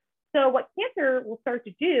So what cancer will start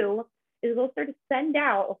to do is it'll start to send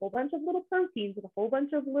out a whole bunch of little proteins and a whole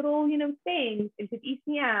bunch of little, things into the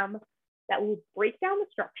ECM that will break down the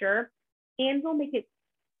structure and will make it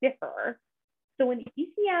stiffer. So when the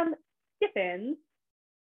ECM stiffens,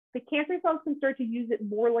 the cancer cells can start to use it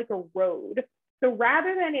more like a road. So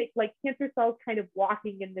rather than it like cancer cells kind of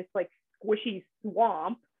walking in this like squishy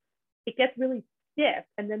swamp, it gets really stiff,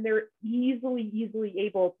 and then they're easily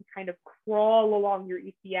able to kind of crawl along your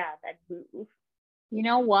ECM and move. You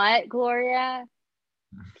know what, Gloria?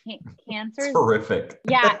 Cancer is horrific.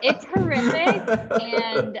 Yeah, it's horrific.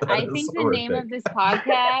 And I think the name of this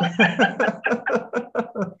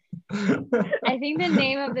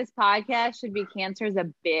podcast should be Cancer's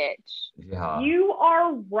a Bitch. Yeah. You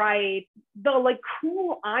are right. The like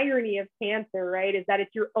cool irony of cancer, right, is that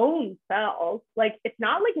it's your own cells. Like it's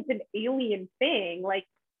not like it's an alien thing. Like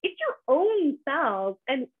it's your own cells,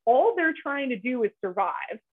 and all they're trying to do is survive.